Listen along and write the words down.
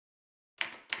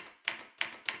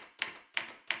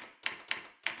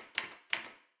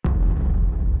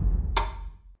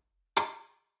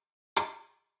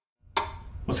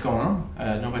What's going on?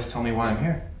 Nobody's telling me why I'm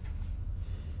here.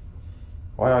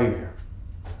 Why are you here?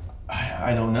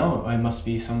 I don't know. It must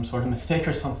be some sort of mistake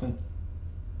or something.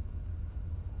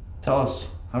 Tell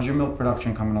us, how's your milk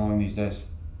production coming along these days?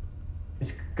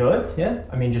 It's good, yeah.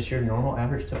 I mean, just your normal,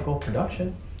 average, typical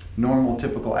production. Normal,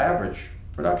 typical, average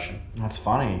production. That's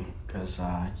funny, because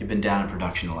you've been down in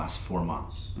production the last 4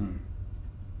 months.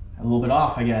 A little bit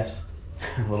off, I guess.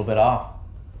 A little bit off.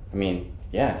 I mean,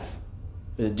 yeah.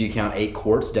 Do you count 8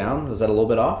 quarts down? Is that a little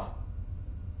bit off?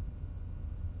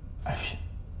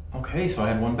 Okay, so I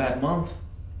had one bad month.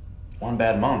 One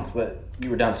bad month? But you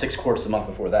were down 6 quarts the month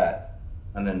before that.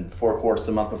 And then 4 quarts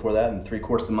the month before that, and 3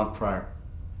 quarts the month prior.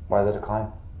 Why the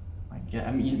decline?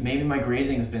 I mean, maybe my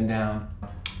grazing's been down.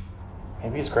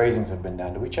 Maybe his grazings have been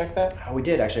down. Did we check that? Oh, we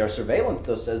did, actually. Our surveillance,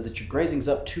 though, says that your grazing's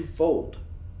up 2-fold.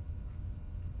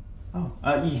 Oh,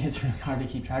 yeah, it's really hard to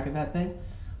keep track of that thing.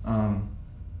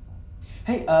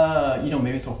 Hey,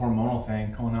 maybe it's a hormonal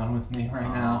thing going on with me right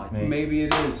now. Maybe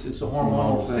it is. It's a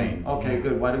hormonal thing. Okay,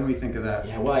 good. Why didn't we think of that?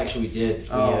 Yeah, well, actually, we did.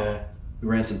 We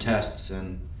ran some tests,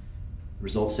 and the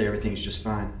results say everything's just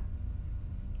fine.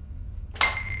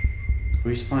 Who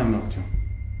are you supplying milk to?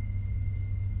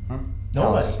 Huh?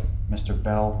 Nobody. Mr.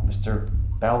 Bell, Mr.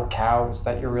 Bell Cow, is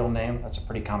that your real name? That's a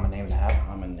pretty common name to have.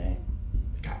 Common name.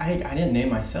 I didn't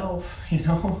name myself, you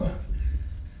know?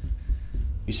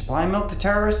 You supplying milk to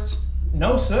terrorists?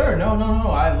 No, sir. No.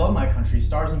 I love my country.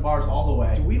 Stars and bars all the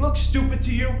way. Do we look stupid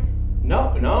to you?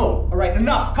 No. All right,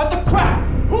 enough. Cut the crap.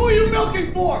 Who are you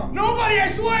milking for? Nobody, I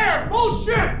swear!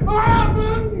 Bullshit! Where's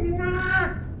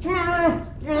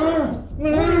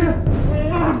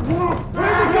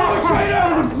it going,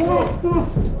 traitor?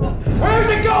 Where's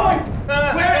it going?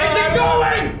 Where is it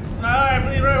going? I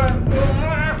believe right.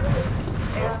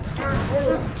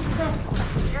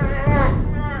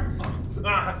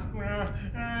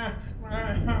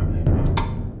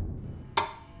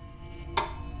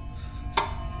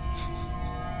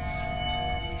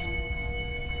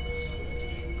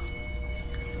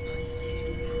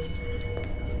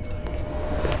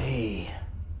 Hey,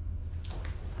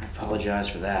 I apologize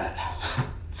for that.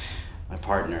 My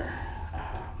partner,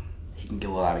 he can get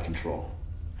a little out of control,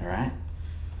 all right?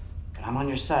 But I'm on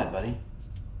your side, buddy.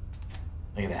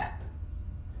 Look at that.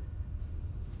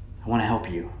 I want to help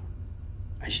you.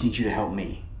 I just need you to help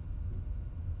me.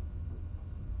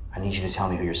 I need you to tell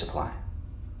me who you're supplying.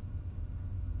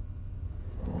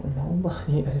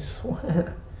 Nobody, I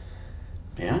swear.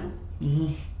 Yeah?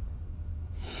 Mm-hmm.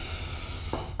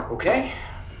 Okay.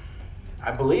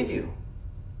 I believe you.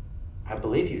 I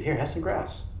believe you. Here, have some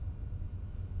grass.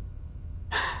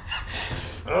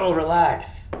 Oh,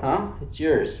 relax. Huh? It's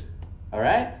yours. All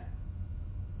right?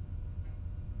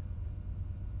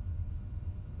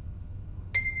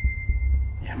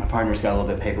 Yeah, my partner's got a little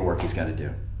bit of paperwork he's got to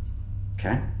do.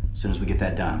 Okay? As soon as we get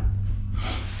that done,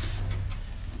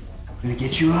 I'm gonna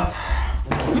get you up.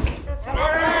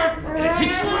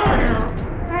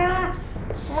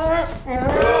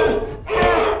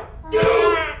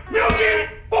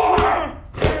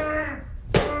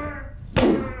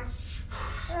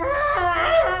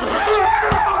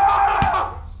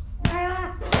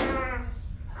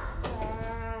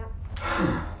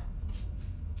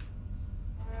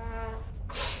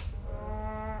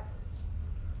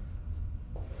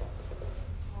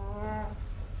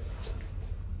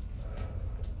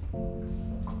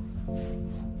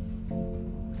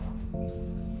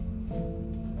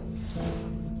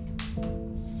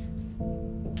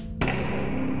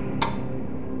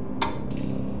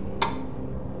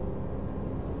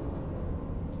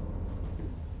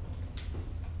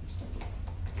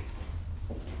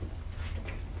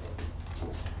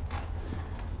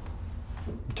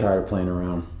 I'm tired of playing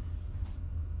around.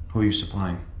 Who are you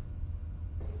supplying?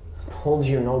 I told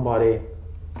you, nobody.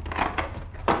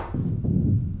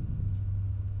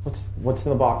 What's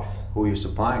in the box? Who are you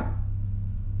supplying?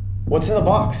 What's in the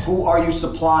box? Who are you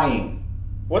supplying?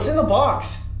 What's in the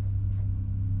box?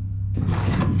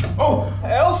 Oh,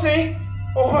 Elsie!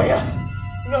 Oh my God!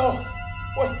 No!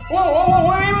 What? Whoa!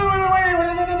 Wait!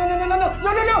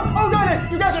 No! Oh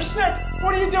God! You guys are sick!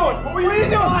 What are you doing? What are you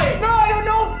doing? No, I don't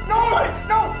know! No!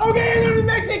 Okay, I'm in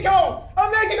Mexico!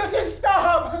 Just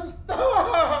stop!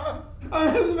 Stop!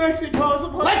 It's Mexico.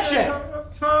 Let you! I'm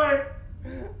sorry.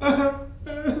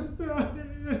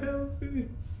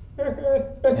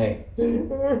 Hey,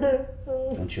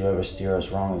 don't you ever steer us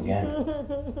wrong again.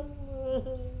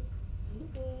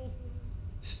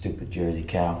 Stupid Jersey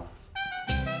cow.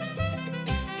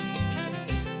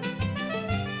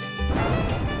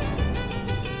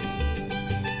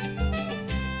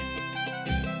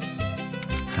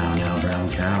 How now, brown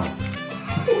cow?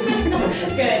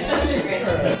 Good, those are great.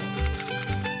 here.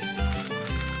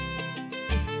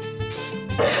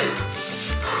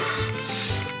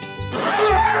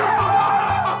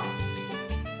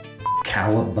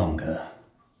 Cowabunga.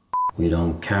 We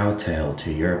don't cowtail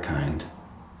to your kind.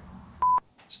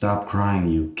 Stop crying,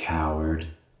 you coward.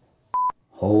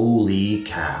 Holy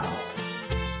cow.